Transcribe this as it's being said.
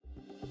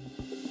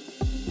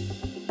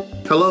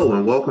Hello,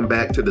 and welcome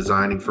back to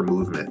Designing for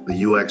Movement,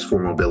 the UX for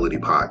Mobility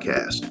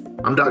podcast.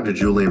 I'm Dr.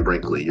 Julian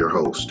Brinkley, your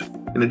host.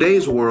 In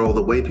today's world,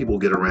 the way people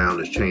get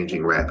around is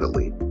changing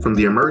rapidly. From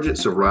the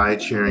emergence of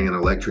ride-sharing and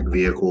electric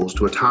vehicles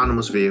to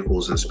autonomous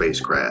vehicles and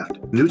spacecraft,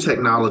 new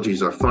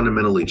technologies are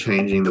fundamentally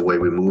changing the way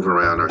we move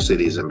around our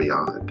cities and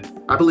beyond.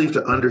 I believe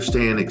to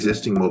understand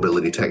existing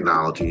mobility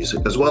technologies,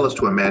 as well as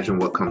to imagine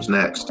what comes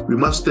next, we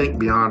must think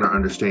beyond our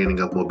understanding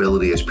of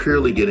mobility as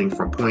purely getting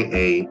from point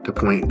A to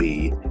point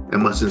B,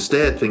 and must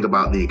instead think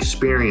about the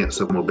experience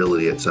of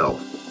mobility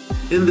itself.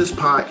 In this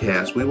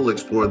podcast, we will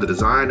explore the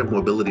design of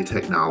mobility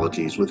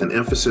technologies with an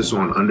emphasis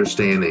on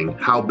understanding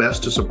how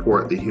best to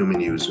support the human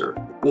user.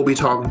 We'll be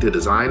talking to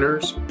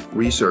designers,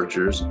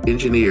 researchers,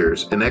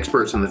 engineers, and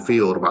experts in the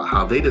field about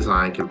how they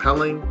design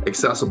compelling,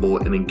 accessible,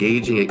 and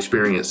engaging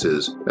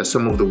experiences at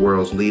some of the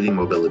world's leading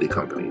mobility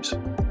companies.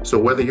 So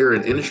whether you're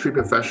an industry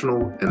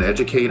professional, an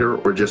educator,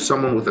 or just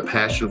someone with a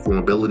passion for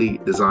mobility,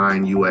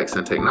 design, UX,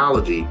 and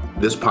technology,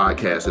 this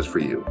podcast is for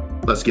you.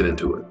 Let's get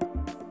into it.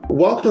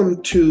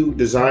 Welcome to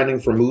Designing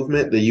for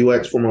Movement, the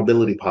UX for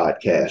Mobility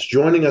podcast.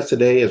 Joining us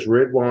today is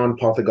Ridwan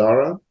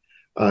Pothigara,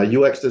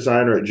 UX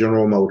designer at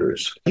General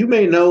Motors. You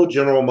may know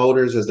General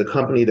Motors as the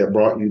company that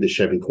brought you the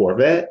Chevy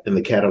Corvette and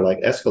the Cadillac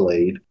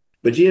Escalade,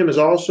 but GM is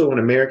also an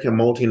American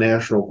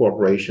multinational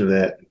corporation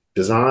that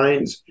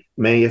designs,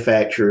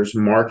 manufactures,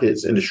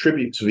 markets, and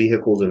distributes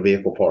vehicles and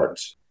vehicle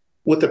parts.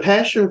 With a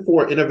passion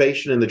for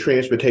innovation in the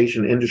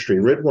transportation industry,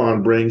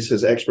 Ridwan brings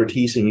his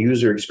expertise in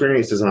user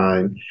experience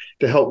design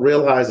to help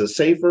realize a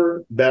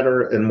safer, better,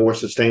 and more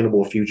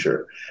sustainable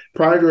future.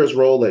 Prior to his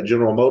role at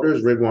General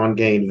Motors, Ridwan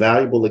gained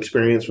valuable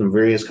experience from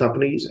various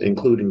companies,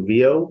 including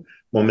VIO,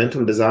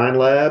 Momentum Design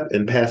Lab,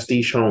 and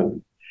Pastiche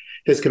Home.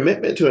 His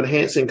commitment to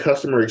enhancing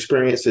customer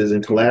experiences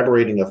and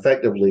collaborating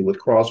effectively with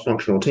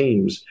cross-functional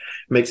teams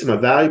makes him a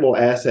valuable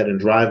asset in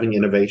driving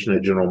innovation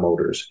at General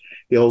Motors.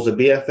 He holds a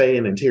BFA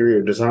in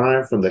interior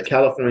design from the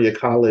California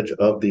College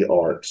of the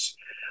Arts.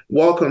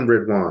 Welcome,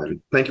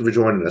 Ridwan. Thank you for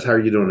joining us. How are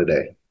you doing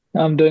today?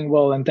 I'm doing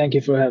well, and thank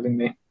you for having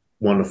me.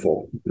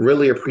 Wonderful.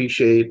 Really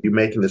appreciate you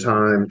making the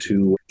time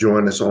to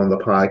join us on the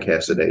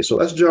podcast today. So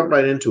let's jump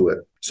right into it.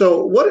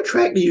 So what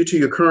attracted you to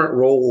your current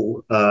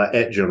role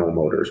at General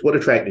Motors? What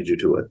attracted you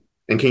to it?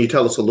 And can you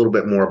tell us a little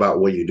bit more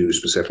about what you do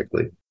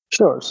specifically?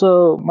 Sure.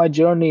 So my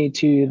journey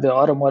to the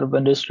automotive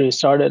industry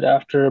started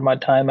after my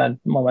time at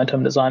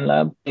Momentum Design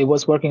Lab. I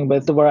was working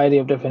with a variety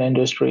of different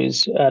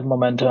industries at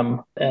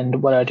Momentum and a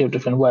variety of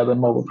different web and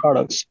mobile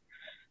products.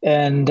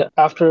 And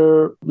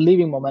after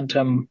leaving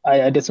Momentum,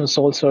 I did some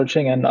soul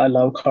searching, and I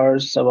love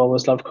cars. I've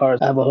always loved cars.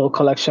 I have a whole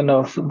collection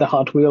of the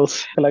Hot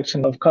Wheels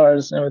collection of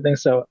cars and everything.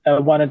 So I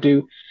wanted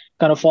to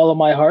kind of follow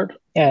my heart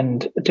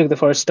and took the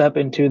first step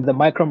into the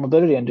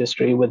micromobility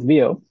industry with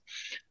VIO,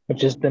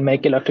 which is the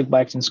make electric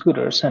bikes and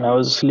scooters. And I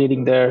was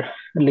leading the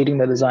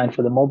design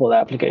for the mobile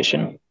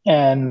application.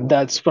 And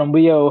that's from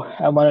VIO,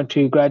 I wanted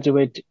to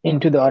graduate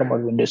into the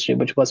automotive industry,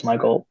 which was my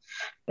goal.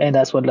 And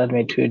that's what led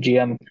me to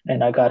GM.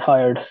 And I got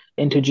hired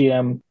into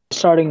GM,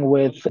 starting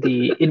with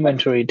the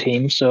inventory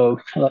team. So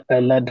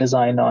I led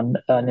design on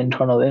an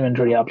internal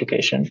inventory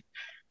application,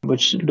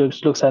 which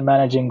looks at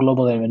managing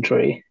global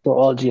inventory for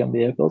all GM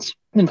vehicles.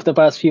 And for the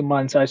past few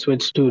months, I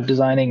switched to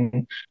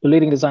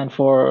leading design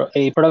for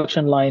a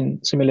production line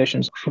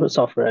simulations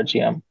software at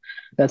GM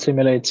that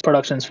simulates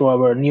productions for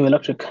our new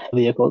electric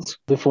vehicles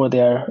before they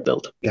are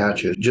built.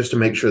 Gotcha. Just to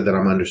make sure that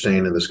I'm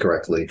understanding this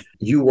correctly,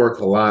 you work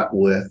a lot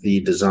with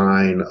the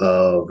design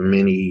of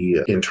many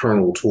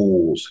internal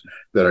tools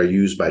that are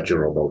used by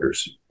General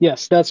Motors.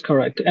 Yes, that's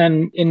correct.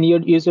 And in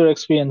your user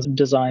experience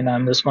design,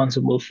 I'm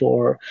responsible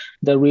for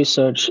the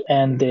research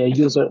and the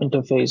user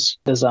interface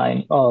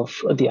design of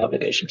the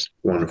applications.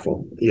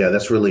 Wonderful. Yeah,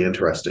 that's really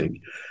interesting.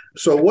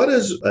 So what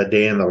does a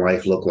day in the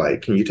life look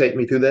like? Can you take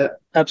me through that?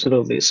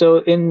 Absolutely. So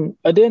in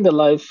a day in the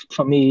life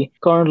for me,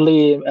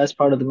 currently as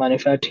part of the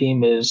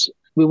manufacturing team is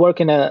we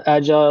work in an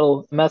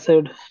agile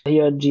method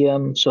here at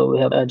GM. So we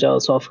have agile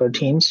software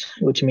teams,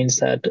 which means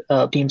that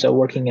teams are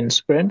working in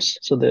sprints.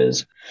 So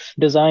there's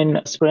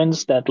design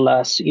sprints that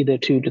last either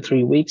 2 to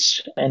 3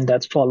 weeks, and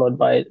that's followed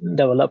by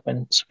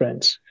development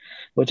sprints,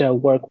 which I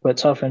work with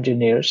software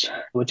engineers,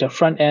 which are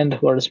front end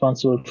who are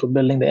responsible for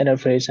building the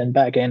interface, and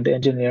back end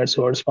engineers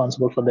who are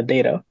responsible for the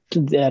data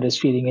that is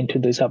feeding into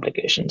these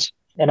applications.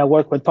 And I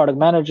work with product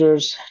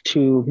managers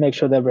to make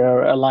sure that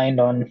we're aligned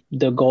on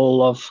the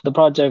goal of the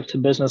project, the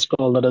business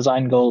goal, the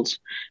design goals,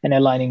 and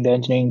aligning the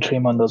engineering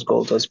team on those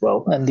goals as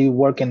well. And we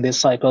work in these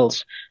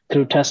cycles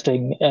through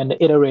testing and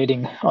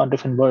iterating on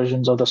different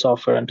versions of the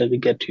software until we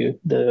get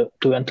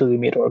until we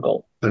meet our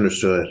goal.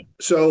 Understood.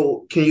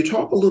 So can you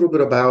talk a little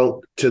bit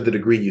about, to the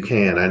degree you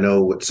can, I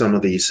know with some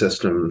of these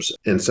systems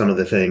and some of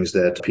the things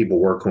that people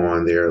work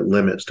on, there are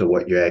limits to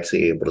what you're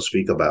actually able to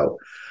speak about.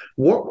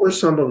 What were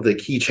some of the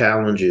key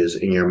challenges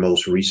in your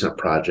most recent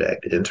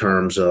project in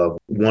terms of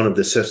one of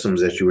the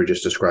systems that you were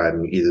just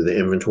describing, either the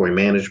inventory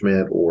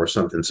management or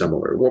something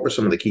similar? What were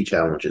some of the key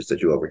challenges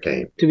that you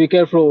overcame? To be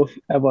careful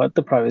about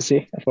the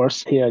privacy, of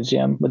course, here at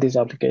GM with these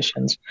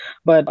applications.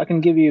 But I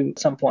can give you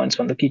some points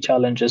on the key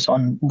challenges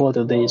on both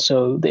of these.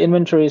 So the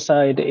inventory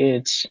side,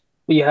 it's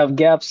you have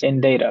gaps in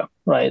data,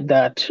 right?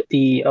 That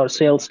our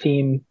sales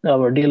team,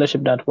 our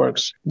dealership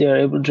networks,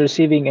 they're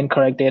receiving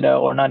incorrect data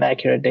or not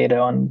accurate data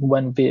on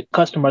when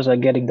customers are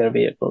getting their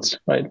vehicles,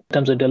 right? In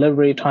terms of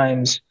delivery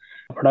times,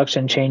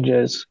 production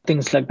changes,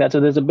 things like that. So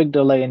there's a big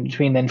delay in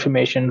between the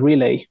information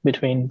relay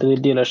between the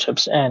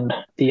dealerships and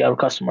our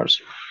customers.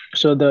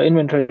 So the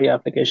inventory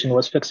application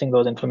was fixing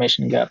those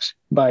information gaps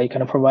by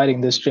kind of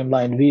providing this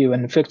streamlined view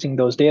and fixing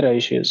those data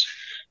issues.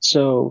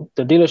 So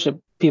the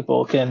dealership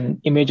people can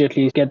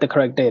immediately get the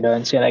correct data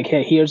and say like,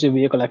 hey, here's your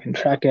vehicle. I can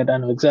track it. I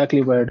know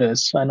exactly where it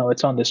is. I know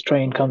it's on this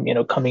train coming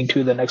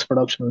to the next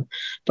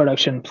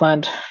production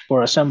plant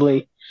for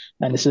assembly.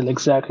 And this is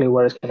exactly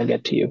where it's going to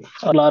get to you.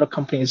 A lot of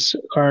companies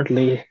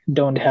currently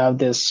don't have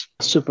this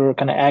super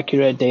kind of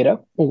accurate data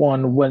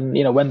on when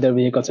their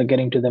vehicles are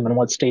getting to them and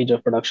what stage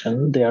of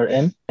production they are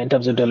in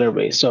terms of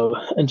delivery. So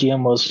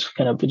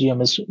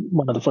GM is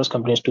one of the first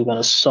companies to kind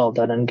of solve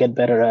that and get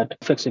better at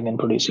fixing and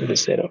producing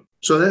this data.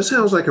 So that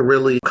sounds like a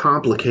really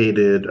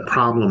complicated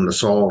problem to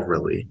solve,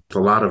 really, with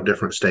a lot of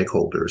different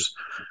stakeholders.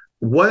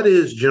 What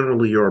is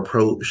generally your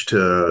approach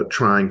to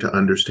trying to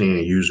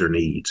understand user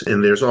needs?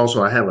 And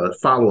I have a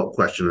follow-up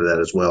question to that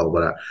as well,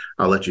 but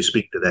I'll let you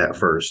speak to that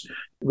first.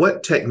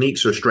 What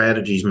techniques or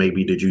strategies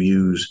maybe did you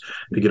use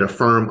to get a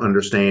firm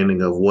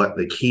understanding of what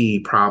the key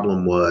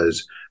problem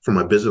was from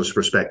a business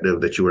perspective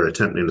that you were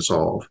attempting to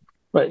solve?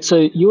 Right.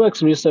 So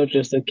UX research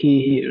is the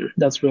key here.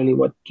 That's really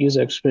what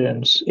user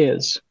experience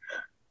is.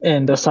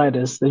 And the side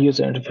is the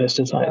user interface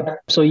design.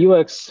 So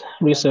UX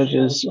research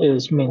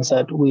means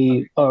that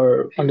we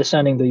are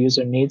understanding the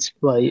user needs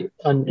by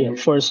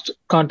first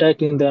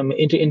contacting them,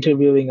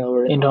 interviewing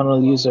our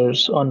internal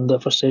users on the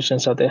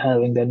frustrations that they're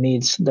having, their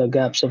needs, the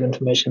gaps of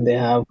information they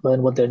have,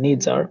 and what their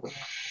needs are.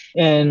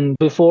 And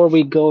before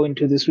we go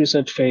into this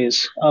research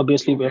phase,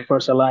 obviously we're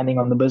first aligning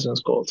on the business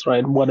goals,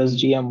 right? What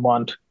does GM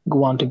want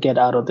to get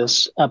out of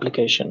this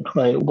application,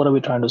 right? What are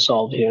we trying to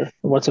solve here?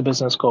 What's a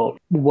business goal?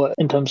 What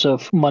in terms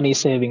of money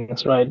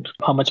savings, right?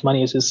 How much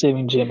money is it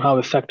saving GM? How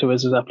effective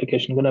is this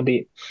application going to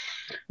be?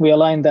 We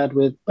align that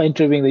with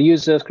interviewing the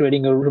users,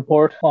 creating a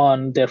report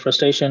on their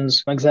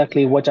frustrations,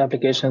 exactly which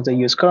applications they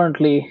use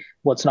currently,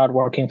 what's not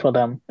working for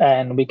them.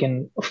 And we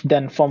can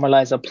then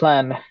formalize a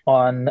plan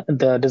on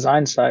the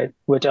design side,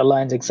 which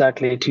aligns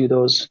exactly to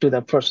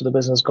that first of the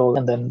business goal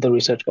and then the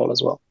research goal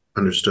as well.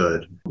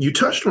 Understood. You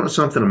touched on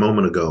something a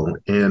moment ago,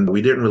 and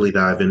we didn't really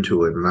dive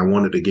into it. And I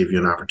wanted to give you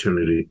an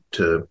opportunity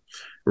to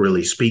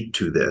really speak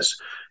to this.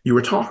 You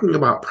were talking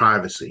about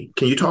privacy.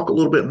 Can you talk a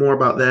little bit more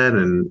about that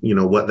and,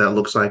 what that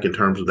looks like in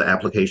terms of the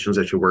applications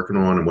that you're working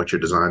on and what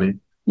you're designing?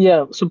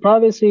 Yeah, so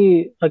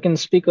privacy, I can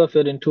speak of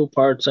it in two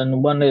parts.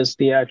 And one is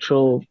the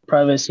actual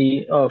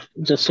privacy of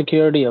the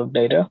security of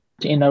data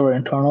in our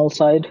internal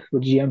side,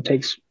 which GM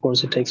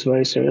takes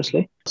very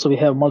seriously. So we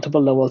have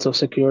multiple levels of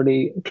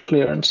security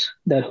clearance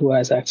that who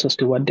has access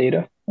to what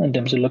data in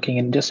terms of looking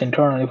in just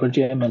internally for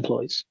GM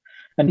employees.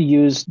 And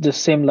use the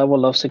same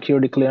level of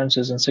security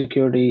clearances and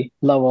security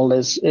level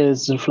is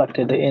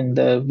reflected in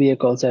the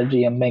vehicles that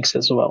GM makes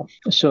as well.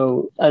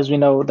 So as we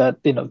know that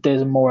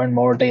there's more and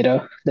more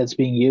data that's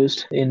being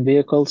used in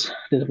vehicles,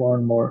 there's more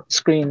and more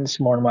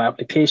screens, more and more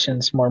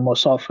applications, more and more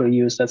software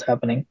use that's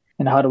happening.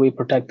 And how do we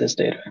protect this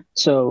data?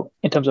 So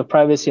in terms of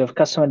privacy of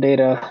customer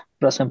data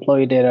plus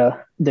employee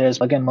data,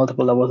 there's again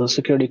multiple levels of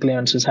security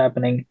clearances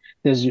happening.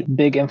 There's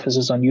big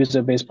emphasis on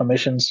user-based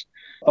permissions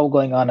all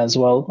going on as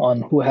well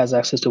on who has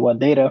access to what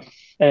data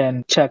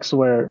and checks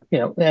where,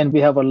 and we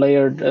have a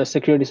layered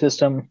security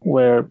system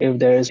where if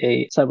there is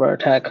a cyber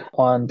attack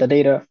on the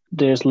data,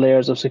 there's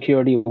layers of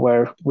security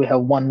where we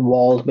have one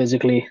wall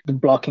basically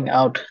blocking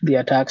out the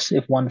attacks.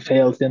 If one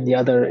fails, then the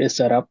other is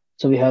set up.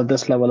 So we have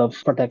this level of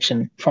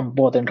protection from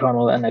both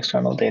internal and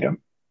external data.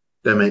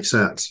 That makes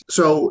sense.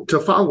 So to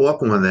follow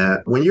up on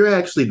that, when you're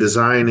actually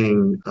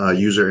designing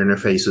user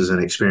interfaces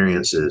and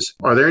experiences,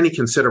 are there any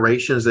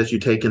considerations that you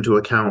take into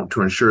account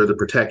to ensure the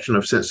protection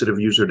of sensitive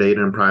user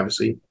data and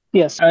privacy?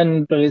 Yes,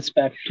 and relates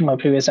back to my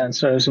previous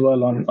answer as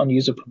well on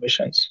user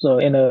permissions. So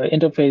in a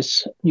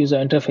user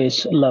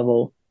interface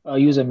level,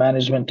 user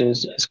management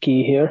is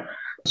key here.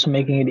 So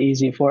making it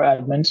easy for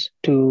admins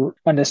to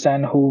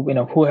understand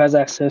who has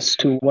access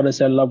to what is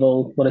their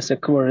level, where is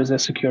their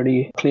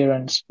security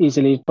clearance,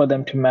 easily for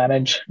them to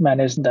manage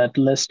that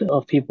list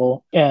of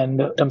people. And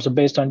in terms of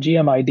based on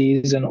GM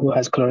IDs and who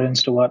has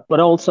clearance to what.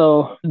 But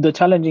also the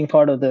challenging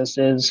part of this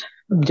is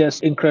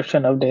just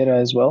encryption of data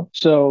as well.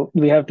 So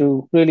we have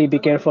to really be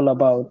careful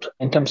about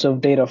in terms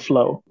of data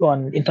flow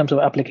in terms of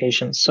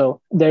applications. So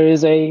there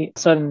is a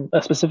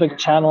specific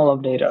channel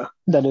of data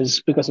that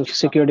is, because of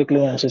security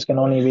clearances, can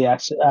only be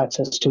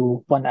access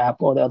to one app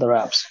or the other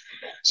apps.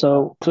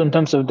 So in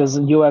terms of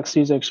UX,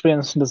 user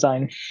experience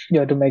design, you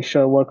have to make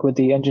sure work with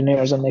the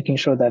engineers on making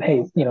sure that,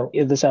 hey,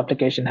 if this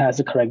application has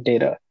the correct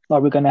data, are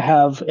we going to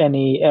have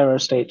any error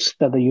states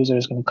that the user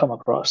is going to come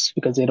across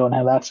because they don't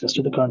have access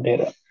to the current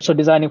data? So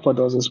designing for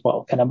those as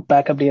well, kind of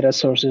backup data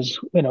sources,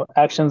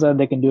 actions that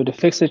they can do to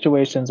fix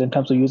situations in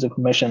terms of user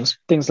permissions,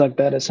 things like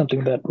that is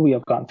something that we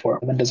have gone for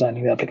when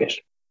designing the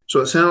application. So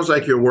it sounds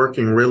like you're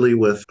working really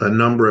with a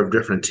number of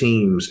different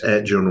teams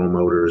at General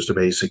Motors to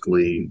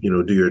basically,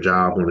 do your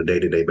job on a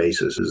day-to-day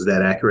basis. Is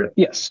that accurate?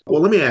 Yes.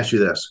 Well, let me ask you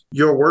this.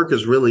 Your work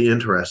is really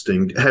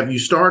interesting. Have you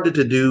started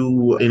to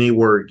do any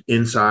work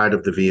inside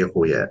of the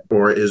vehicle yet?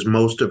 Or is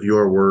most of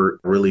your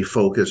work really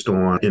focused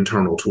on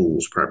internal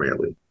tools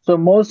primarily? So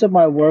most of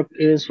my work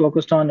is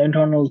focused on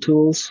internal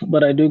tools,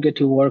 but I do get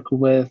to work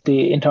with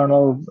the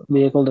internal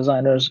vehicle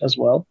designers as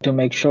well to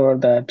make sure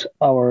that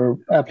our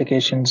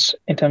applications,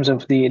 in terms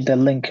of the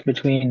link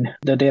between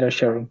the data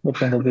sharing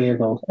between the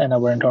vehicle and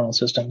our internal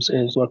systems,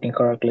 is working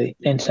correctly.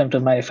 In terms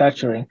of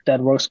manufacturing,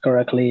 that works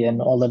correctly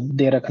and all the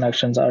data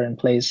connections are in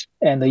place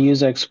and the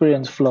user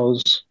experience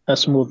flows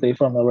smoothly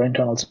from our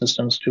internal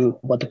systems to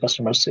what the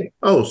customers see.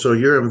 Oh, so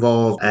you're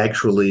involved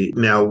actually.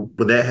 Now,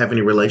 would that have any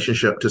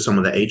relationship to some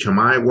of the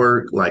HMI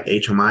work, like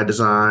HMI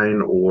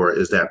design, or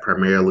is that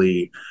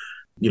primarily,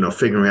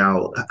 figuring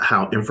out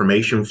how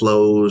information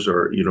flows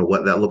or,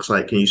 what that looks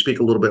like? Can you speak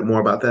a little bit more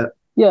about that?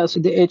 Yeah, so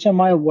the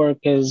HMI work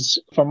is,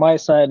 from my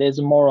side,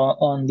 is more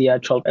on the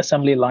actual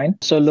assembly line.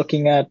 So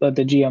looking at what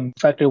the GM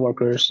factory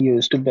workers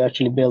use to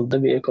actually build the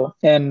vehicle.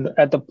 And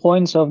at the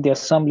points of the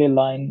assembly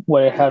line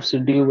where it has to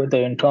do with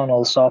the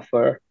internal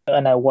software,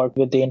 and I work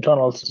with the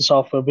internal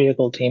software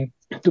vehicle team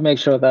to make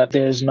sure that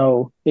there's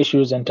no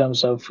issues in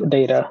terms of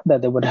data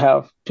that they would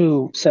have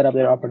to set up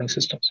their operating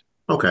systems.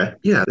 Okay.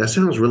 Yeah, that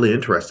sounds really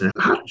interesting.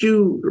 How did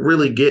you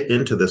really get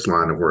into this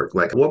line of work?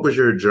 Like, what was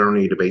your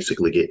journey to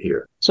basically get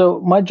here? So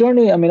my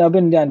journey, I've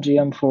been at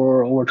GM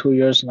for over 2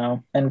 years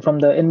now. And from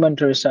the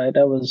inventory side,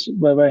 I was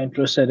very, very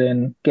interested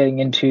in getting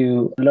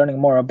into learning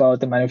more about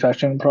the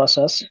manufacturing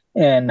process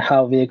and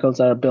how vehicles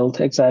are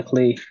built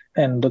exactly,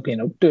 and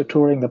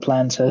touring the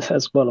plants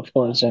as well, of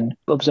course, and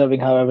observing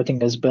how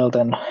everything is built,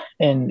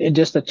 and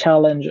just the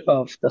challenge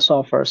of the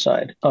software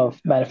side of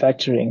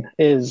manufacturing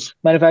is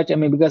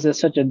manufacturing. Because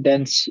it's such a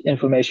dense,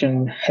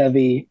 information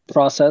heavy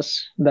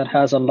process that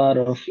has a lot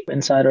of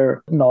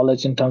insider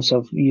knowledge in terms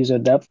of user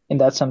depth, and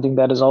that's something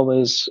that is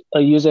always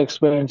a user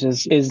experience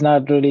is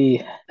not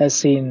really has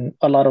seen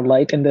a lot of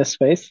light in this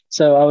space.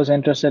 So I was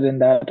interested in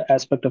that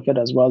aspect of it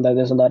as well, that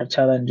there's a lot of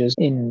challenges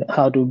in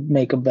how to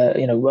make a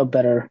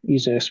better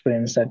user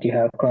experience that you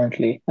have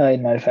currently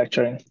in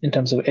manufacturing. In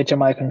terms of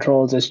HMI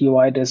controls, there's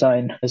UI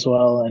design as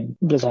well, and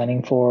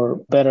designing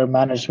for better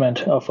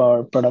management of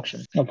our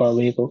production of our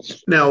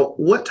vehicles. Now,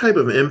 what type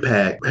of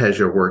impact has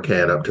your work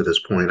had up to this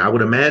point? I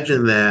would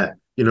imagine that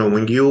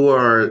when you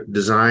are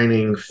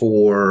designing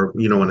for,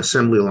 an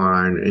assembly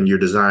line and you're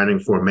designing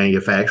for a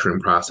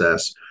manufacturing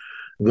process,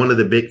 one of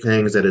the big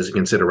things that is a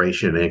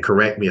consideration, and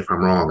correct me if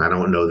I'm wrong, I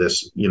don't know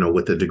this,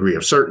 with a degree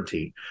of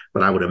certainty,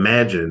 but I would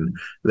imagine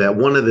that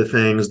one of the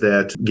things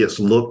that gets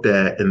looked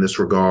at in this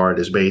regard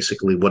is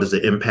basically what is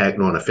the impact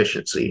on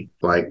efficiency?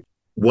 Like,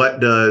 what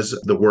does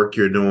the work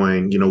you're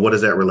doing, what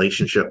is that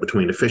relationship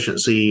between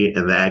efficiency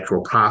and the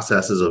actual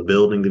processes of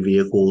building the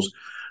vehicles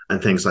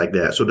and things like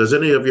that? So does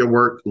any of your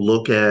work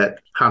look at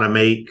how to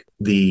make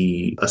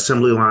the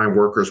assembly line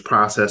workers'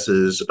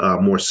 processes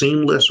more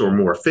seamless or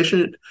more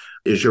efficient?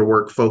 Is your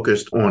work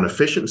focused on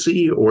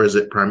efficiency, or is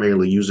it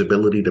primarily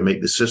usability to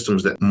make the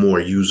systems that more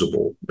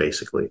usable,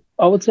 basically?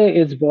 I would say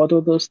it's both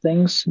of those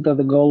things. That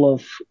the goal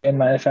of in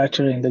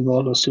manufacturing, the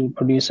goal is to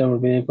produce our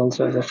vehicles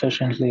as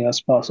efficiently as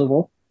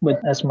possible, with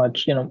as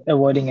much,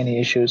 avoiding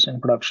any issues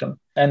in production.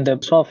 And the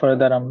software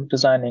that I'm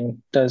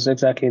designing does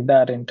exactly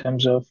that in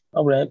terms of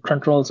our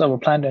controls, our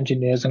plant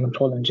engineers and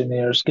control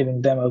engineers,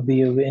 giving them a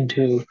view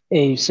into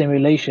a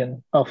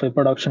simulation of a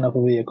production of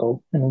a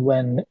vehicle.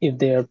 And if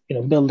they're,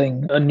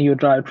 building a new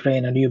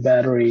drivetrain, a new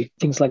battery,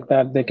 things like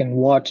that, they can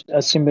watch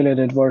a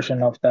simulated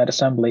version of that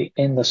assembly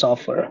in the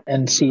software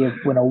and see if,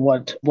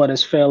 what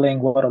is failing,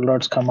 what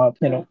alerts come up,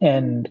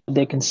 and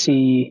they can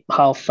see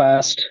how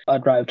fast a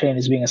drivetrain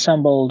is being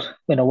assembled,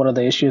 what are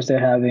the issues they're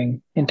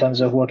having in terms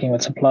of working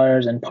with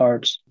suppliers and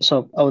parts.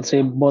 So I would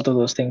say both of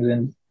those things.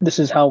 And this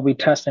is how we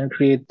test and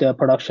create the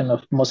production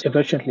of most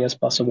efficiently as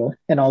possible,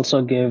 and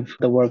also give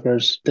the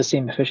workers the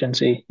same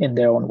efficiency in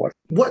their own work.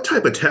 What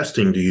type of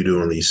testing do you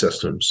do on these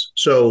systems?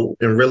 So,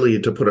 and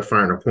really to put a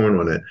finer point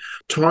on it,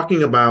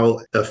 talking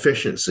about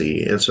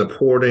efficiency and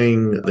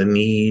supporting the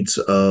needs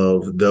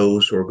of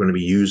those who are going to be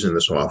using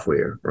the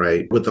software,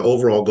 right? With the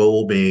overall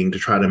goal being to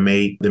try to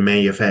make the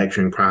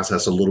manufacturing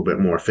process a little bit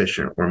more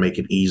efficient or make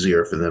it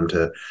easier for them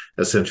to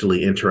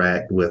essentially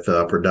interact with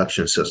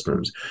production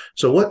systems.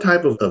 So what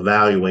type of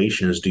evaluation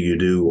evaluations do you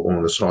do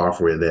on the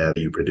software that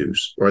you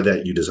produce or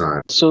that you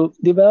design? So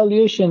the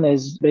evaluation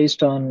is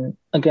based on,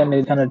 again,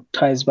 it kind of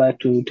ties back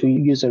to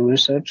user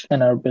research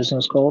and our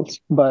business goals.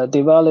 But the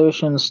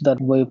evaluations that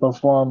we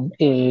perform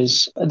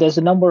is there's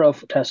a number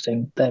of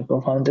testing that we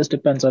perform. This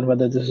depends on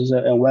whether this is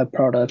a web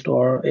product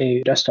or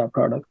a desktop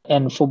product.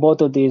 And for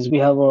both of these, we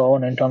have our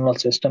own internal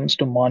systems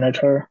to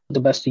monitor the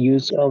best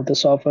use of the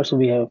software. So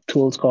we have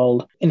tools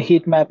called in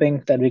heat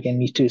mapping that we can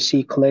need to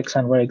see clicks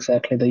and where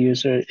exactly the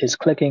user is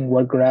clicking,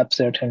 what grabs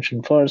their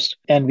attention first.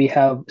 And we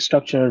have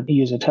structured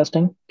user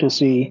testing to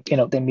see,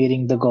 they're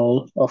meeting the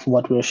goal of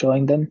what we're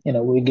showing them.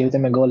 We give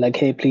them a goal like,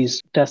 hey,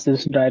 please test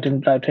this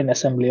drivetrain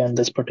assembly on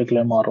this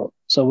particular model.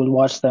 So we'll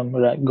watch them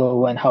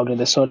go and how do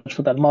they search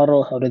for that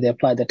model? How do they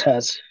apply the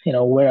test?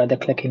 Where are they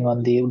clicking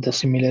on the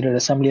simulated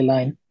assembly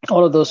line?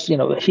 All of those,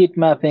 heat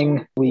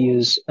mapping, we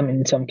use,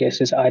 in some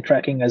cases, eye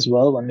tracking as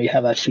well when we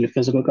have actually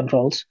physical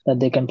controls that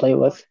they can play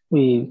with.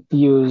 We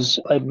use,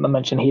 I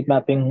mentioned heat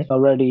mapping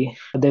already.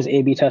 There's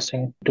A/B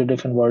testing, two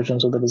different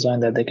versions of the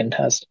design that they can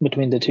test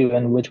between the two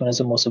and which one is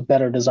the most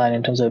better design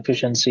in terms of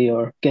efficiency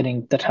or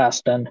getting the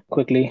task done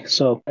quickly.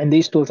 So, and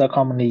these tools are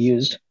commonly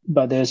used,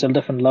 but there's a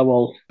different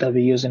level that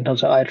we use in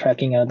terms of eye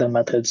tracking and other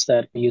methods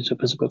that we use for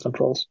physical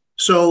controls.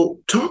 So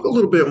talk a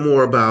little bit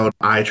more about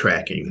eye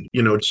tracking,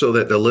 so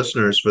that the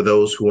listeners, for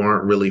those who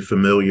aren't really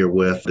familiar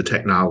with the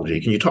technology,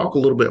 can you talk a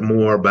little bit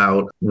more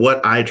about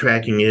what eye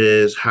tracking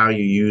is, how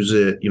you use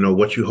it,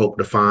 what you hope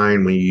to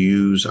find when you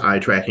use eye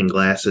tracking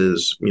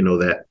glasses,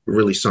 that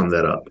really sum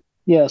that up?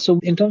 Yeah, so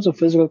in terms of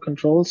physical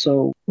control,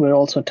 so we're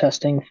also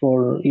testing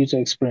for user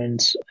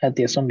experience at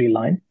the assembly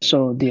line.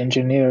 So the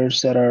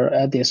engineers that are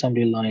at the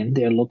assembly line,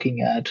 they're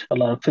looking at a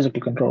lot of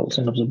physical controls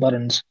in terms of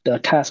buttons, the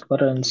task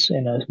buttons,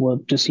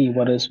 to see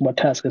what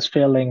task is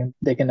failing.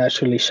 They can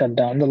actually shut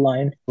down the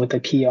line with a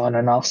key on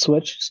and off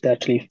switch. So they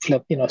actually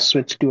flip,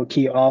 switch to a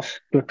key off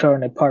to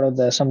turn a part of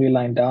the assembly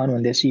line down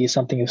when they see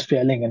something is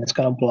failing and it's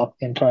going to block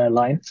the entire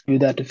line. Do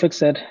that to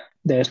fix it.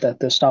 There's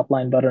the stop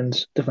line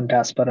buttons, different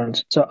task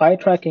buttons. So eye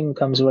tracking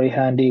comes very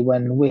handy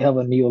when we have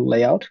a new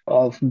layout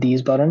of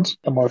these buttons,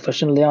 a more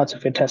efficient layout. So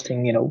if you're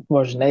testing,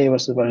 version A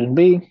versus version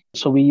B.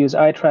 So we use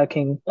eye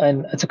tracking,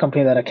 and it's a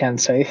company that I can't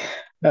say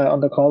on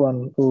the call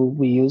on who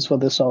we use for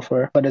this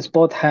software, but it's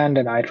both hand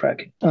and eye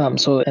tracking.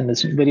 And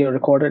this video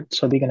recorded,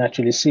 so we can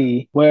actually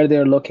see where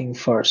they're looking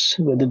first.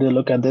 Whether they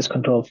look at this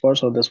control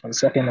first, or this one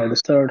second, or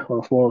this third,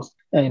 or fourth.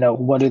 And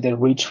what do they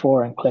reach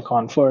for and click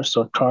on first,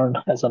 or turn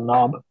as a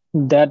knob.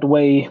 That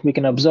way we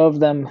can observe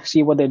them,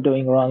 see what they're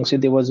doing wrong, see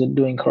they wasn't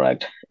doing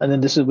correct. And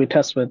then we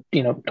test with,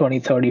 20,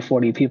 30,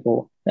 40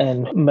 people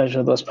and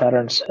measure those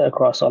patterns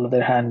across all of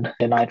their hand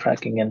and eye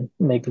tracking and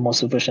make the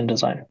most efficient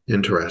design.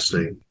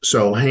 Interesting.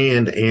 So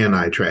hand and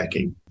eye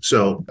tracking.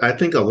 So I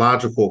think a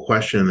logical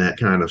question that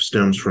kind of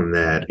stems from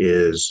that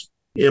is,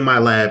 in my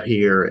lab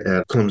here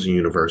at Clemson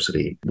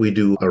University, we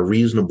do a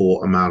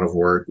reasonable amount of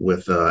work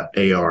with AR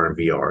and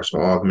VR,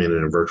 so augmented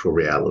and virtual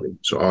reality.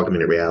 So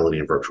augmented reality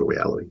and virtual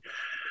reality.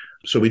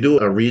 So we do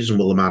a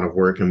reasonable amount of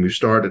work, and we've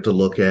started to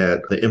look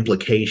at the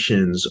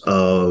implications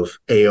of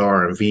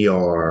AR and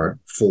VR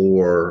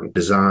for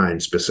design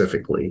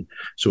specifically.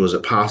 So is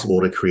it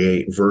possible to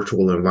create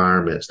virtual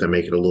environments that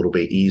make it a little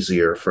bit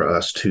easier for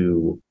us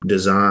to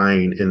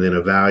design and then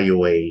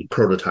evaluate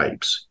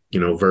prototypes,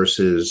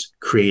 versus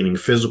creating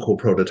physical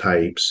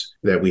prototypes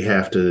that we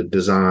have to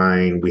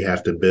design, we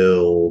have to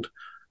build,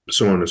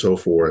 so on and so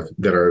forth,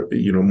 that are,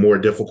 more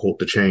difficult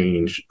to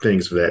change,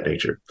 things of that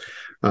nature.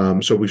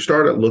 So we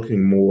started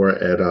looking more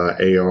at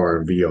AR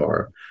and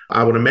VR.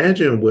 I would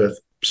imagine with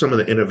some of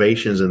the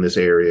innovations in this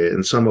area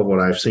and some of what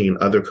I've seen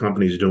other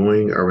companies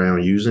doing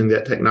around using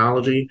that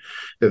technology,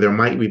 that there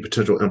might be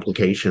potential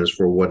implications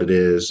for what it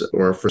is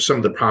or for some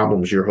of the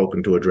problems you're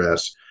hoping to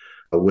address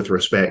with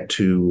respect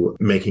to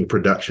making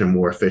production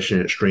more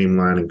efficient,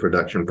 streamlining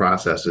production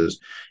processes,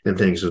 and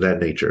things of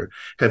that nature.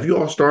 Have you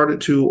all started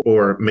to,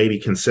 or maybe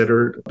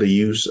considered the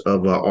use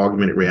of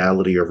augmented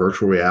reality or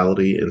virtual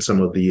reality in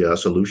some of the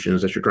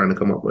solutions that you're trying to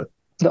come up with?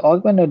 The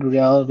augmented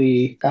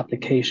reality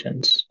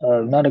applications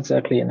are not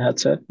exactly in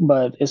headset,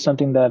 but it's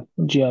something that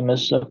GM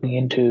is looking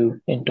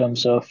into in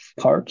terms of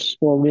parts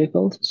for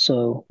vehicles.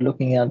 So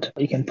looking at,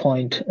 you can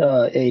point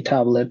a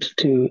tablet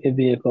to a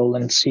vehicle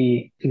and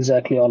see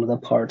exactly all of the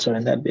parts are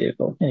in that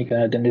vehicle. And you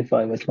can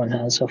identify which one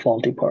has a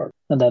faulty part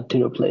and that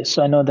to replace.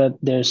 So I know that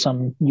there's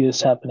some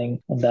use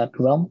happening in that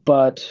realm,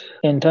 but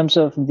in terms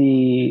of for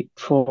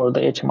the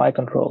HMI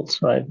controls,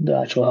 right, the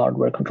actual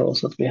hardware controls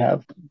that we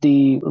have,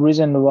 the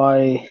reason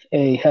why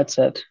a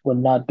headset would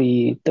not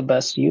be the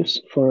best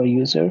use for a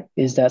user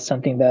is that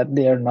something that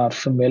they are not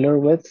familiar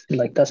with.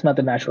 Like, that's not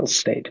the natural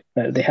state.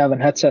 Right? They have a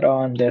headset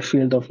on, their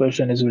field of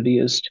vision is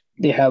reduced.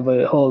 They have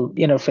a whole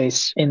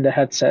interface in the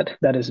headset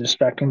that is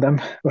distracting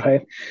them,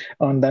 right?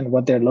 On then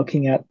what they're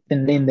looking at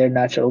in their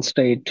natural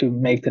state to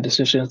make the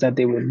decisions that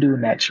they would do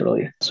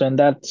naturally. So in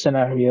that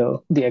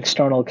scenario, the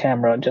external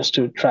camera just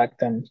to track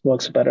them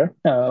works better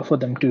for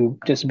them to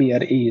just be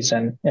at ease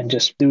and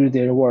just do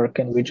their work,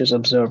 and we just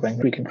observe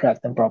and we can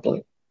track them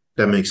properly.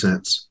 That makes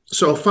sense.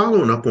 So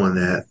following up on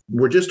that,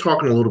 we're just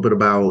talking a little bit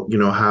about,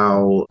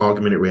 how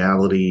augmented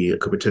reality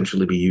could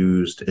potentially be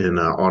used in an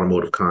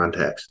automotive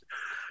context.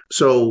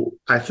 So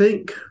I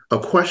think a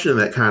question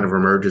that kind of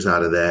emerges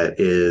out of that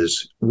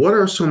is what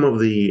are some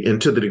of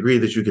and to the degree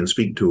that you can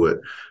speak to it,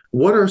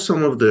 what are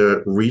some of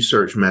the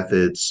research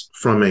methods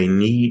from a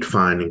need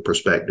finding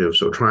perspective?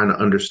 So trying to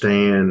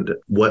understand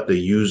what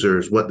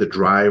what the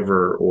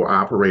driver or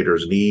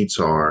operator's needs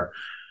are.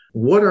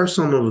 What are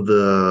some of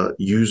the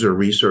user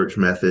research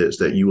methods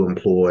that you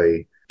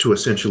employ to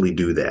essentially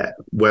do that?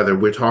 Whether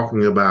we're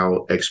talking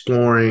about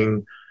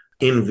exploring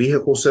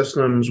in-vehicle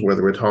systems,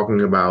 whether we're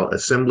talking about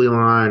assembly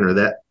line or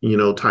that,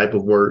 type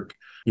of work,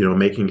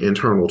 making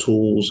internal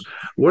tools.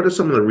 What are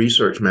some of the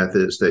research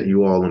methods that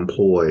you all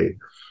employ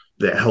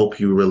that help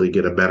you really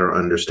get a better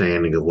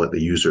understanding of what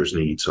the user's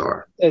needs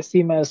are? I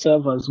see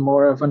myself as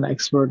more of an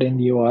expert in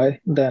UI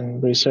than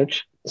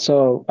research.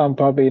 So I'm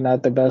probably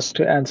not the best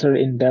to answer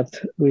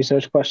in-depth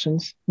research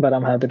questions, but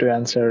I'm happy to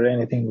answer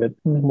anything with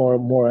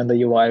more on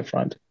the UI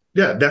front.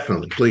 Yeah,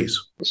 definitely. Please.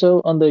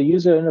 So on the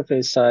user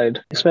interface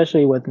side,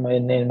 especially with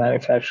in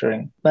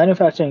manufacturing,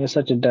 manufacturing is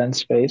such a dense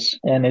space,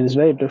 and it is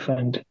very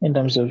different in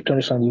terms of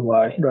traditional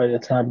UI, right?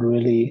 It's not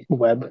really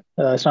web.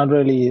 It's not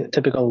really a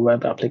typical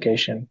web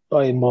application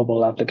or a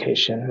mobile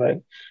application,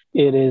 right?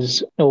 It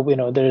is,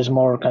 there is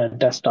more kind of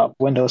desktop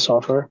Windows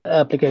software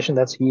application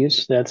that's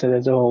used. There's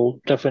a whole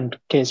different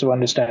case of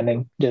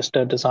understanding just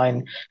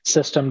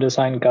system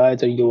design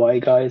guides or UI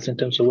guides in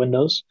terms of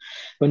Windows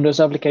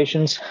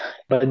applications.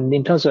 But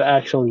in terms of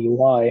actual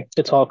UI,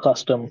 it's all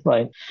custom,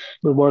 right?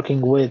 We're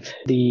working with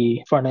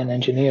the front end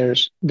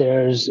engineers.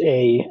 There's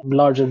a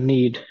larger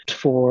need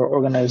for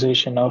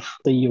organization of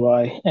the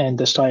UI and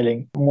the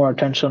styling, more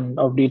attention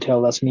of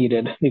detail that's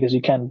needed because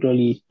you can't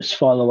really just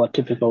follow a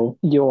typical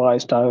UI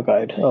style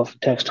guide of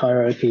text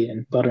hierarchy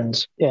and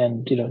buttons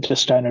and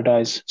just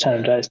standardize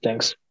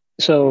things.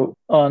 So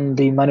on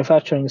the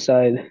manufacturing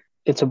side,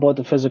 it's about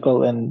the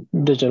physical and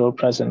digital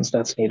presence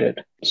that's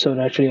needed. So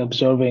actually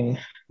observing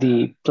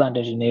the plant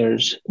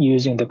engineers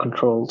using the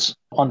controls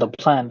on the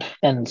plant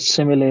and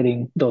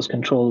simulating those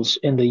controls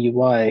in the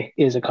UI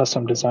is a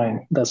custom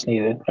design that's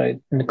needed,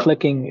 right? And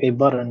clicking a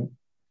button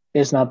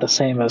is not the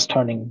same as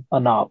turning a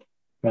knob,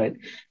 right?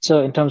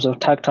 So in terms of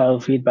tactile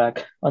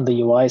feedback on the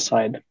UI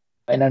side,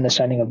 and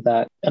understanding of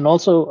that. And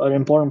also an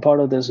important part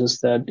of this is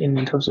that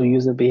in terms of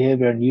user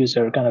behavior and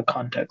user kind of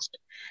context,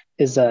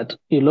 is that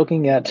you're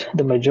looking at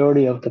the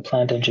majority of the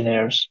plant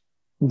engineers,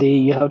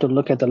 you have to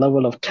look at the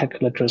level of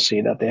tech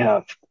literacy that they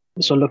have.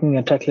 So looking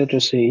at tech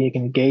literacy, you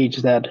can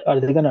gauge that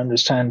are they going to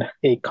understand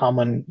a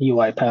common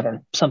UI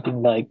pattern,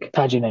 something like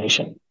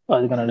pagination?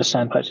 Are they going to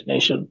understand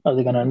pagination? Are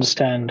they going to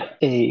understand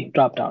a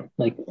dropdown?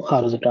 Like how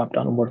does a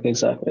dropdown work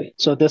exactly?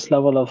 So this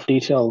level of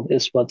detail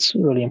is what's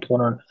really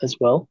important as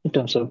well in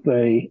terms of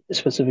very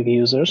specific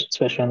users,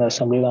 especially on the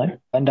assembly line.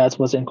 And that's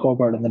what's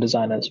incorporated in the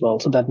design as well.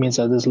 So that means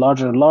that there's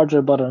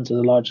larger buttons,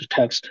 there's larger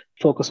text,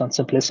 focus on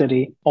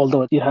simplicity,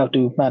 although you have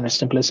to manage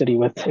simplicity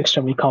with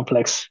extremely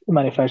complex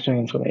manufacturing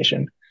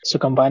information. So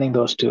combining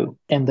those two,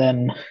 and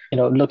then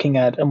looking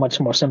at a much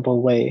more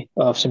simple way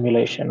of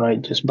simulation,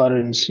 right? Just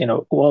buttons,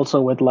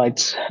 also with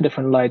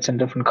different lights and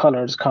different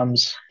colors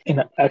comes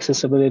in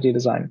accessibility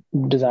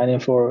designing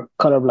for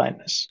color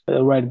blindness,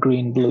 red,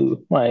 green,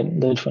 blue,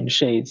 right? The different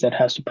shades that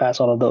has to pass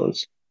all of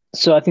those.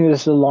 So I think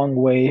this is a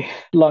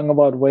long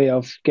about way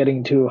of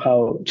getting to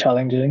how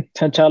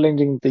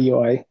challenging the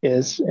UI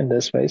is in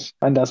this space.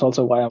 And that's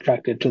also why I'm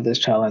attracted to this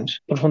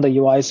challenge. But from the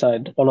UI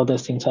side, all of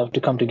those things have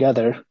to come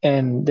together.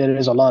 And there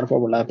is a lot of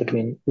overlap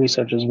between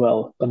research as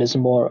well, but it's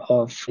more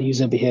of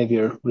user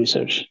behavior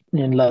research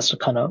and less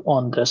kind of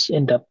on this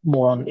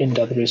more on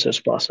in-depth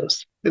research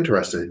process.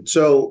 Interesting.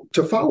 So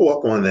to follow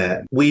up on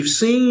that, we've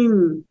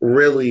seen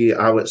really,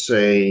 I would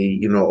say,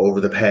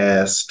 over the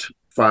past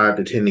 5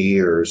 to 10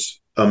 years,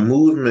 a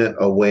movement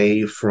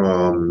away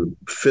from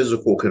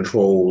physical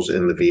controls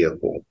in the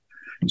vehicle.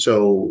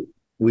 So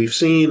we've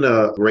seen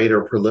a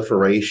greater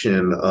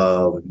proliferation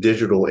of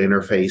digital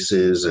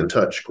interfaces and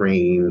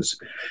touchscreens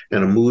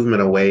and a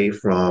movement away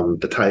from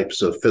the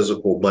types of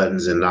physical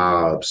buttons and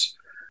knobs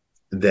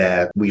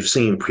that we've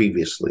seen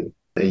previously.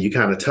 And you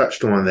kind of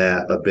touched on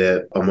that a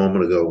bit a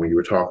moment ago when you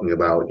were talking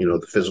about,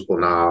 the physical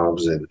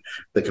knobs and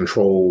the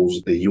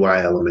controls, the UI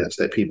elements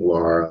that people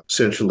are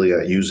essentially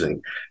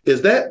using.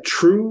 Is that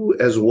true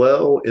as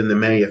well in the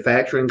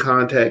manufacturing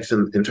context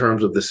in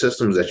terms of the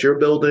systems that you're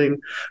building?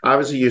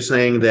 Obviously, you're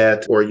saying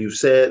that, or you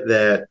said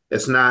that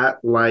it's not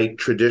like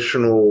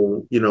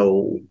traditional,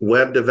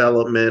 web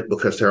development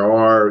because there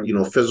are,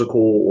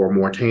 physical or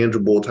more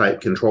tangible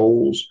type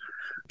controls.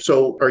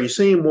 So are you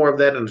seeing more of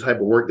that in the type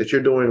of work that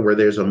you're doing where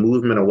there's a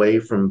movement away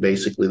from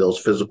basically those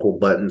physical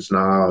buttons,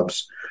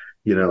 knobs,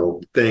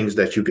 things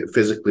that you could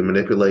physically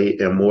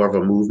manipulate and more of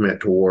a movement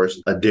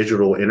towards a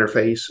digital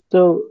interface?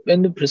 So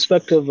in the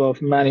perspective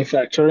of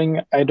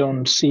manufacturing, I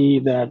don't see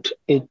that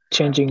it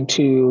changing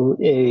to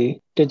a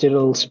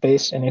digital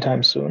space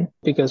anytime soon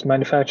because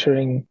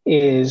manufacturing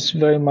is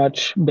very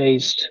much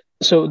based.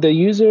 So the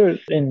user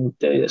in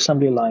the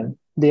assembly line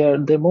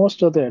They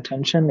most of their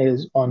attention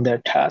is on their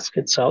task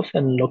itself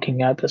and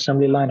looking at the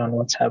assembly line on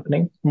what's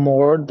happening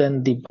more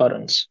than the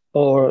buttons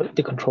or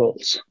the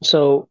controls.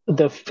 So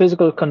the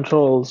physical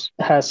controls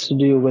has to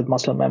do with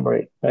muscle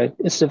memory, right?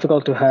 It's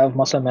difficult to have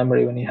muscle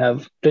memory when you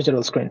have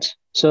digital screens.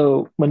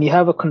 So when you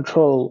have a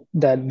control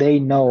that they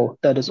know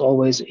that is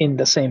always in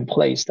the same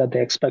place that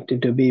they expect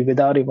it to be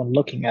without even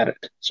looking at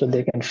it, so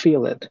they can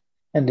feel it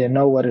and they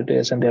know what it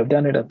is and they've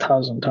done it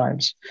 1,000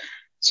 times.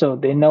 So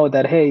they know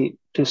that, hey,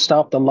 to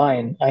stop the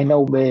line, I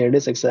know where it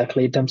is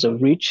exactly in terms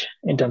of reach,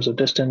 in terms of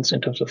distance,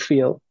 in terms of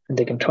feel, and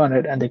they can turn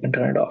it and they can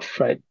turn it off,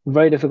 right?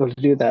 Very difficult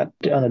to do that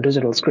on a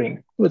digital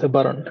screen with a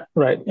button,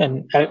 right?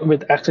 And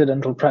with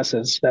accidental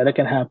presses that it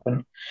can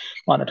happen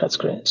on a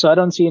touchscreen. So I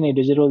don't see any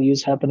digital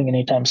use happening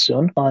anytime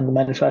soon on the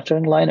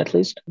manufacturing line, at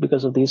least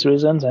because of these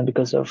reasons and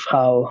because of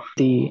how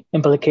the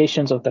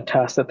implications of the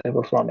task that they're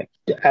performing.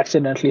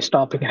 Accidentally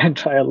stopping an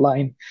entire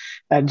line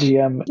at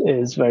GM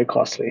is very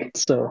costly.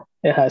 So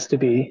it has to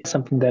be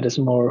something that is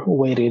more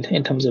weighted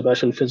in terms of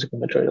actual physical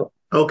material.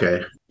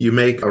 Okay. You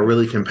make a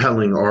really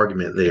compelling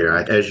argument there.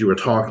 As you were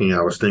talking,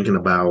 I was thinking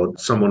about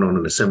someone on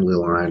an assembly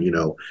line,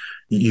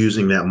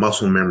 using that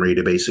muscle memory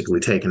to basically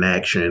take an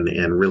action,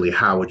 and really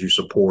how would you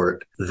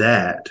support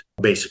that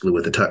basically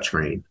with a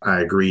touchscreen? I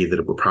agree that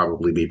it would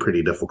probably be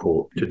pretty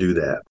difficult to do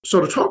that.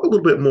 So to talk a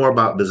little bit more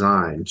about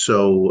design,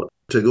 so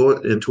to go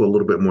into a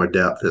little bit more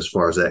depth as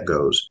far as that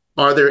goes,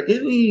 are there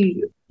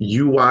any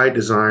UI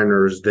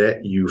designers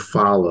that you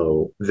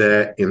follow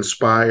that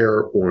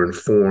inspire or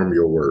inform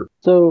your work?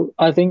 So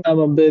I think I'm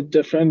a bit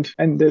different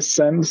in this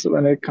sense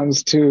when it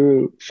comes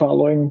to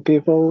following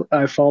people.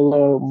 I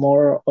follow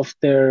more of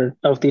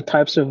the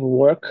types of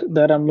work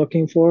that I'm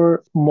looking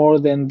for more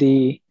than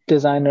the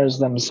designers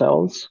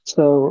themselves.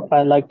 So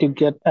I like to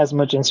get as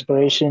much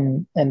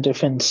inspiration and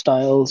different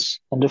styles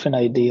and different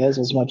ideas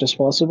as much as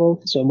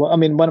possible. So I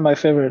mean, one of my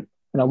favorite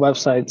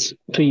websites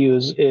to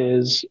use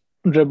is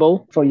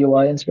Dribble for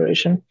UI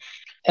inspiration.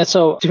 And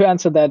so to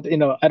answer that,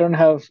 I don't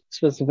have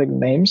specific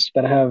names,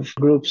 but I have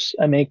groups.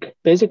 I make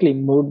basically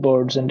mood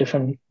boards and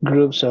different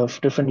groups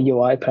of different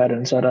UI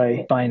patterns that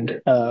I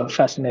find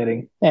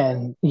fascinating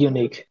and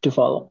unique to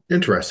follow.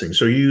 Interesting.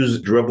 So you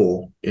use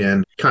Dribble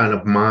and kind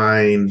of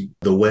mine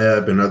the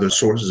web and other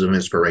sources of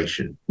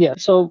inspiration. Yeah.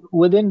 So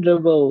within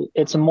Dribble,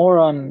 it's more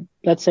on,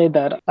 let's say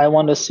that I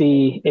want to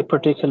see a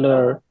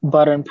particular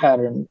button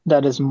pattern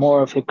that is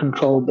more of a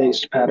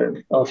control-based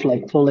pattern of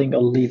like pulling a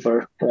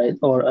lever, right?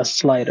 Or a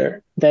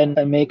slider. Then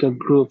I make a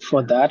group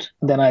for that.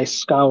 Then I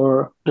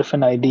scour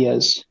different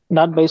ideas,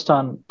 not based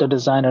on the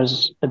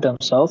designers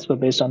themselves, but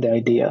based on the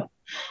idea.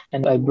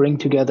 And I bring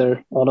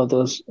together all of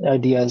those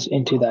ideas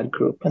into that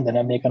group. And then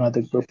I make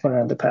another group for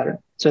another pattern.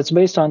 So it's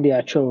based on the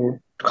actual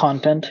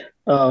content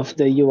of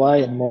the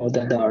UI and more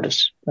than the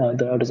artist,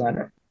 the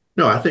designer.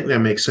 No, I think that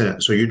makes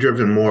sense. So you're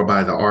driven more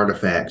by the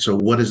artifact. So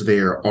what is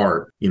their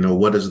art?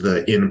 What is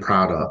the end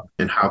product,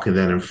 and how can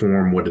that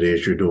inform what it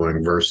is you're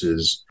doing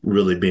versus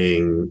really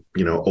being,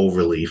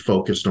 overly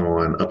focused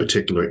on a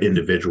particular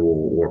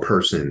individual or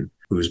person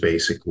who's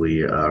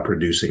basically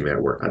producing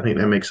that work? I think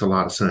that makes a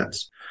lot of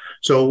sense.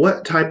 So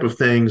what type of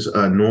things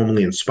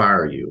normally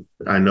inspire you?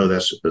 I know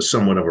that's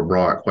somewhat of a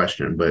broad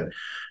question, but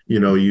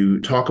you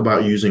talk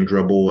about using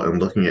Dribble and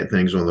looking at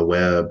things on the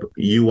web.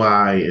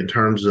 UI, in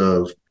terms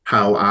of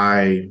how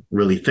I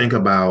really think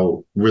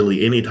about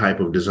really any type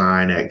of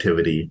design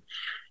activity,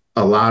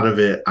 a lot of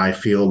it I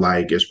feel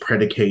like is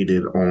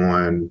predicated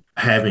on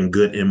having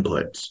good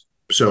inputs.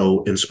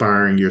 So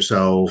inspiring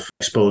yourself,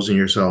 exposing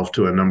yourself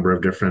to a number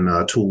of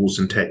different tools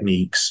and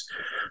techniques,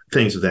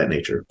 things of that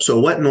nature. So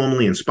what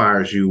normally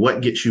inspires you?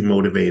 What gets you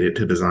motivated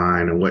to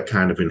design, and what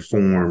kind of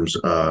informs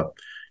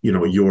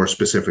your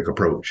specific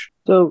approach?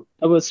 So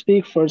I would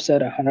speak first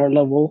at a higher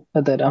level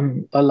that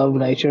I love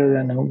nature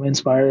and I'm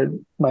inspired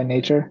by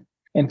nature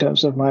in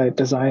terms of my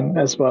design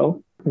as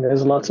well.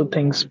 There's lots of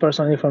things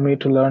personally for me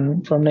to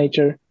learn from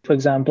nature. For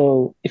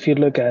example, if you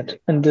look at,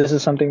 and this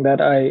is something that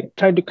I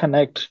try to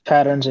connect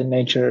patterns in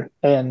nature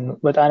and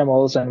with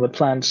animals and with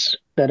plants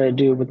that I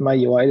do with my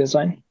UI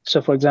design.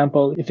 So for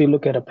example, if you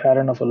look at a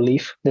pattern of a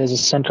leaf, there's a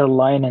center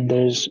line and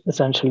there's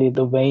essentially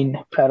the vein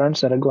patterns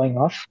that are going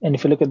off. And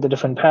if you look at the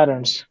different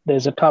patterns,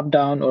 there's a top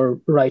down or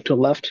right to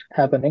left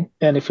happening.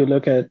 And if you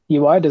look at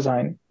UI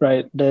design,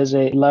 right, there's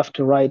a left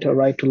to right or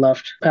right to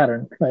left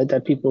pattern, right,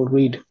 that people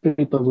read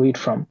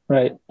from,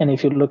 right? And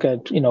if you look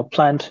at,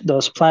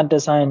 those plant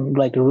design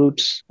like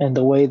roots and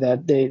the way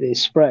that they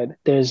spread,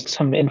 there's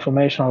some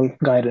informational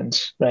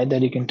guidance, right,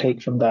 that you can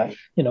take from that.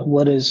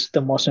 What is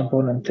the most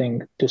important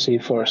thing to see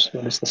first?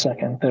 What is the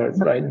second, third,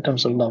 right? In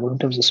terms of level, in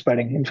terms of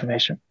spreading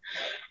information.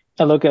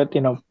 I look at,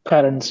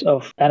 patterns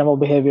of animal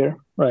behavior,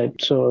 right?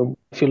 So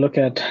if you look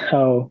at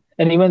how,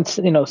 and even,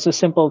 so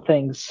simple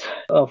things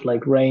of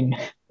like rain,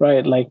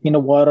 right? Like,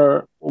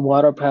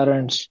 water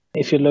patterns.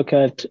 If you look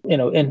at,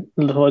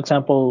 for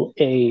example,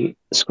 a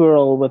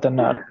squirrel with a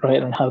nut,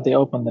 right? And how they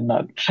open the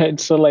nut, right?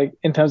 So like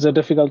in terms of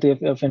difficulty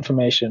of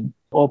information,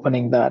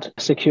 opening that,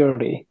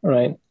 security,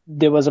 right?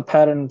 there was a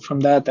pattern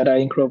from that I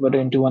incorporated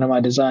into one of my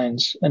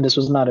designs. And this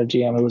was not a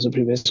GM, it was a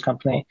previous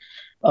company,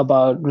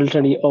 about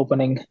literally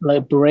opening,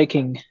 like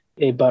breaking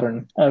a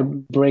button,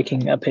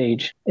 breaking a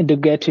page to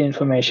get to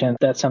information.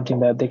 That's something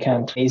that they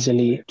can't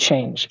easily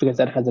change because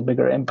that has a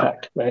bigger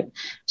impact, right?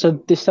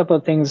 So this type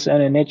of things,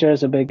 and in nature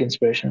is a big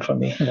inspiration for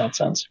me in that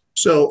sense.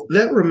 So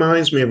that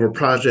reminds me of a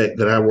project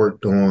that I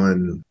worked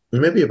on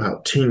maybe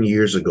about 10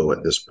 years ago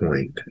at this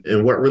point.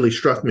 And what really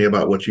struck me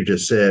about what you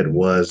just said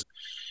was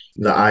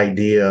the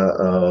idea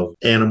of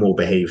animal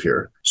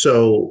behavior.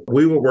 So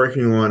we were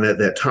working on at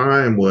that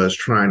time was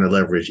trying to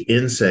leverage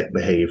insect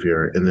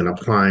behavior and then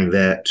applying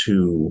that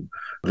to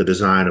the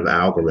design of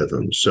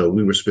algorithms. So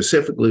we were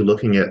specifically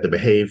looking at the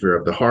behavior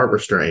of the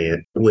harvester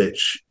ant,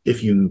 which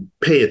if you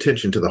pay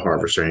attention to the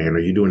harvester ant or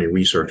you do any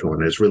research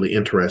on it, it's really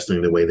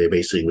interesting the way they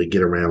basically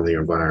get around the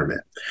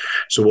environment.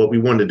 So what we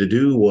wanted to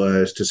do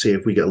was to see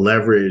if we could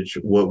leverage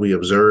what we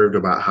observed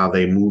about how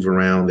they move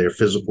around their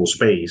physical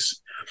space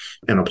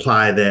and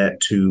apply that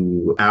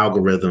to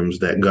algorithms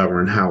that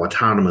govern how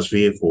autonomous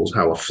vehicles,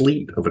 how a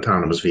fleet of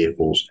autonomous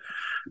vehicles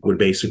would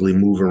basically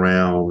move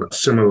around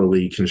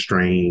similarly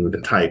constrained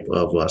type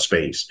of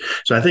space.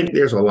 So I think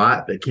there's a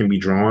lot that can be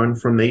drawn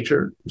from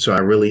nature. So I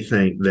really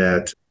think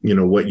that,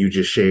 what you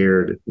just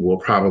shared will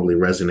probably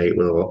resonate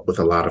with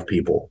a lot of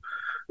people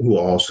who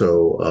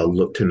also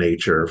look to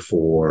nature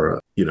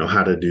for,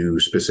 how to do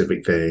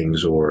specific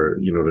things or,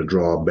 to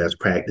draw best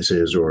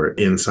practices or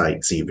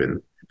insights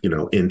even,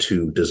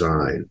 into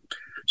design.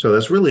 So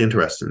that's really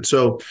interesting.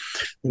 So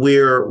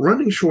we're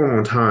running short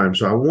on time.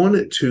 So I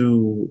wanted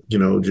to,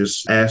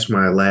 just ask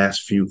my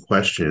last few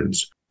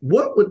questions.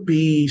 What would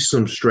be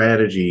some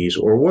strategies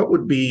or what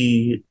would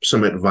be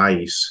some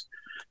advice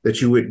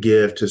that you would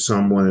give to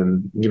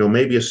someone,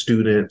 maybe a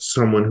student,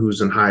 someone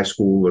who's in high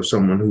school or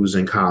someone who's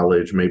in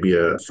college, maybe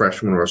a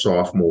freshman or a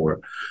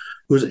sophomore,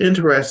 who's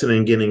interested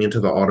in getting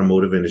into the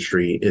automotive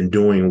industry and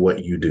doing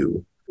what you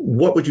do?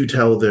 What would you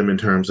tell them in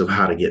terms of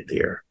how to get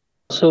there?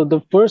 So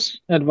the first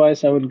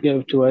advice I would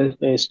give to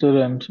a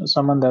student,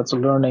 someone that's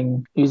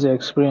learning user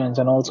experience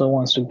and also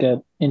wants to get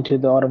into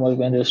the automotive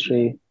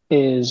industry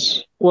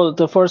is, well,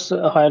 the first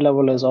high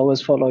level is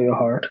always follow your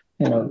heart,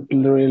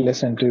 really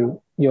listen to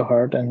your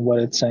heart and what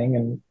it's saying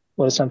and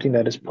what is something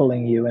that is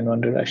pulling you in one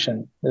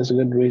direction. There's a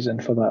good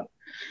reason for that.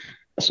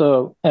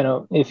 So,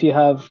 if you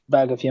have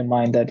back of your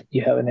mind that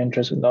you have an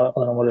interest in the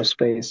automotive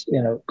space,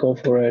 go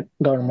for it,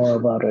 learn more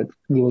about it.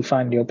 You will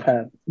find your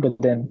path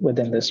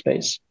within this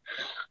space.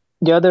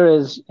 The other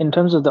is in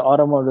terms of the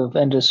automotive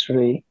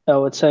industry, I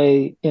would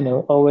say,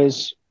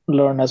 always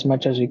learn as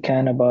much as you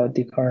can about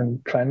the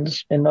current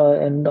trends in the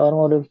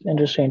automotive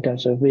industry in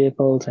terms of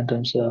vehicles, in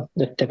terms of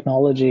the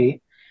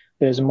technology.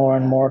 There's more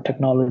and more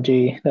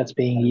technology that's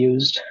being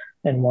used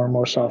and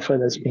more software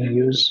that's being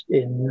used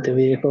in the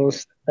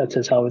vehicles. That's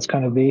just how it's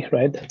going to be,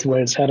 right? That's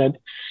where it's headed.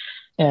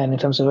 And in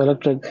terms of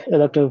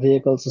electric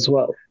vehicles as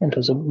well, in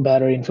terms of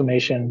battery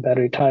information,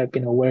 battery type,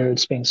 where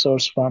it's being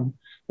sourced from,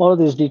 all of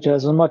these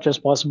details, as much as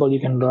possible, you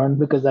can learn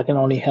because that can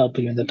only help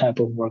you in the type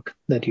of work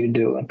that you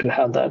do and to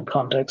have that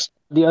context.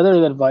 The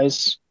other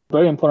advice,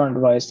 very important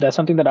advice, that's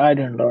something that I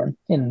didn't learn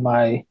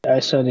I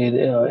studied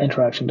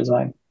interaction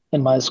design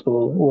in my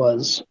school,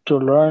 was to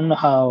learn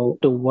how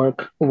to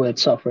work with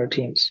software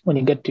teams when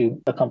you get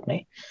to a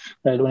company,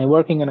 right? When you're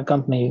working in a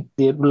company,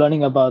 you're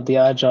learning about the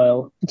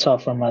agile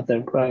software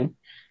method, right?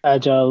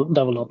 Agile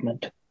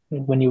development.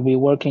 When you be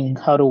working,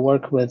 how to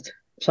work with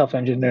software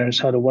engineers,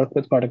 how to work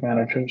with product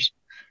managers,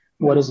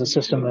 what is the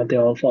system that they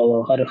all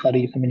follow? How do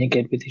you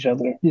communicate with each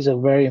other? These are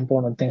very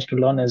important things to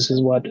learn. This is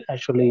what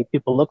actually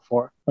people look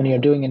for when you're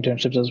doing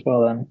internships as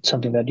well, and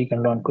something that you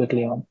can learn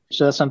quickly on.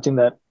 So that's something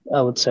that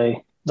I would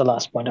say, the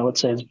last point I would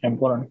say is very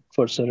important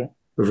for a student.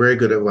 Very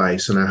good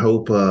advice. And I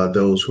hope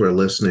those who are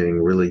listening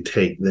really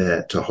take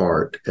that to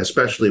heart,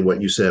 especially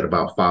what you said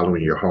about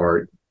following your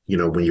heart,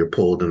 when you're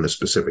pulled in a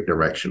specific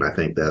direction. I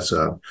think that's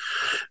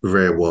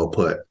very well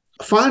put.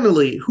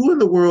 Finally, who in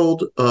the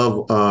world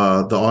of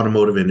the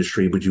automotive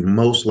industry would you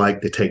most like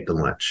to take to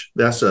lunch?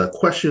 That's a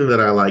question that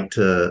I like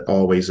to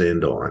always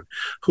end on.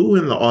 Who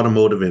in the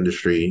automotive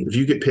industry, if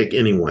you could pick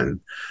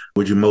anyone,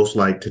 would you most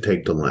like to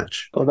take to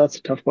lunch? Oh, that's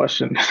a tough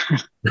question.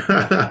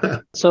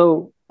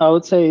 So I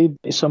would say,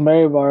 so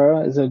Mary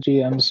Barra is a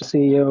GM's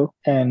CEO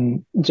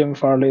and Jim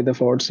Farley, the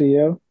Ford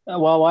CEO.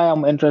 Well, why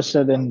I'm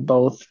interested in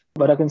both,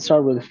 but I can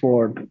start with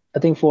Ford. I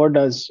think Ford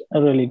does a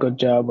really good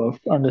job of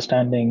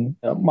understanding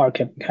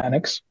market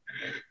mechanics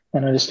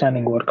and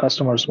understanding what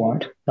customers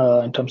want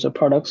in terms of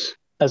products,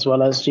 as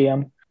well as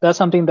GM. That's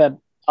something that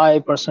I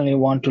personally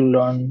want to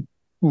learn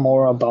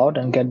more about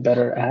and get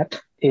better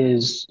at,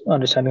 is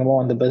understanding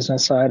more on the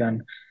business side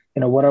and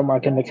what are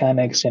market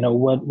mechanics,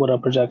 what are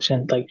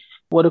projections, like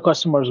what do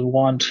customers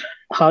want?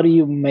 How do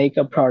you make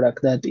a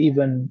product that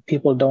even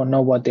people don't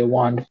know what they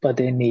want, but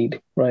they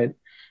need, right?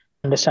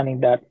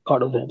 Understanding that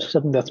part of it,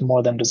 something that's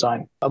more than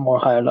design, a more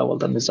higher level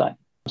than design.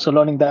 So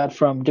learning that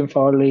from Jim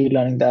Farley,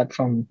 learning that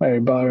from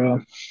Mary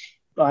Barra.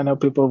 I know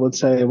people would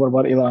say, what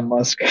about Elon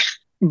Musk?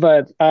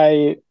 But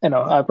I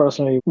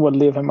personally would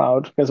leave him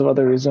out because of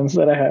other reasons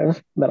that I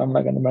have that I'm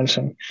not going to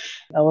mention.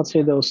 I would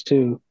say those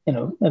two.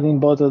 I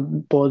think both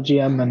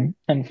GM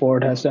and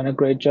Ford has done a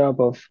great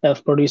job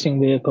of producing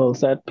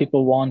vehicles that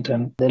people want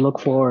and they look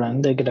for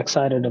and they get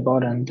excited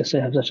about, and they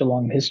have such a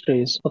long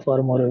histories of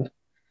automotive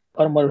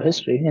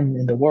history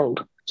in the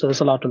world. So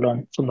there's a lot to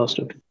learn from those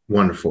two.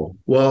 Wonderful.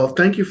 Well,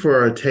 thank you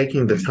for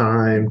taking the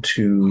time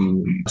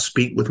to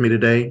speak with me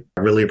today.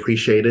 I really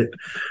appreciate it.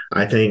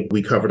 I think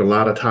we covered a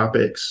lot of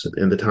topics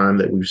in the time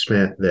that we've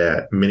spent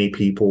that many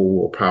people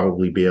will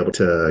probably be able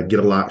to get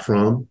a lot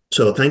from.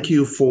 So thank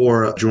you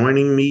for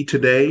joining me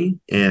today,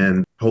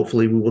 and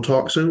hopefully we will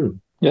talk soon.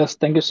 Yes,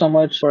 thank you so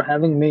much for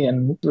having me,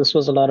 and this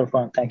was a lot of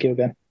fun. Thank you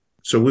again.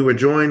 So we were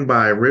joined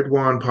by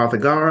Ridwan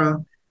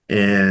Pothigara,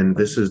 and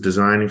this is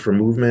Designing for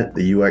Movement,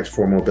 the UX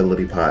for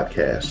Mobility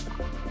podcast.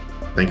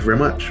 Thank you very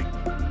much.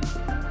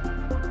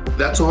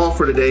 That's all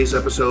for today's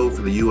episode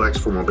for the UX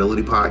for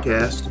Mobility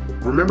podcast.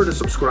 Remember to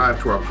subscribe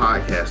to our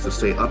podcast to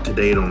stay up to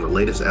date on the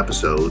latest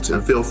episodes,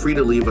 and feel free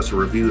to leave us a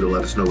review to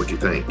let us know what you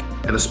think.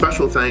 And a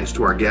special thanks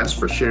to our guests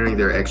for sharing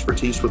their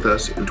expertise with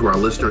us, and to our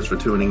listeners for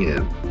tuning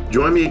in.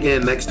 Join me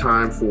again next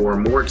time for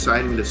more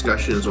exciting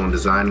discussions on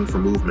Designing for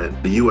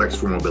Movement, the UX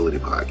for Mobility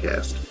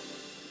podcast.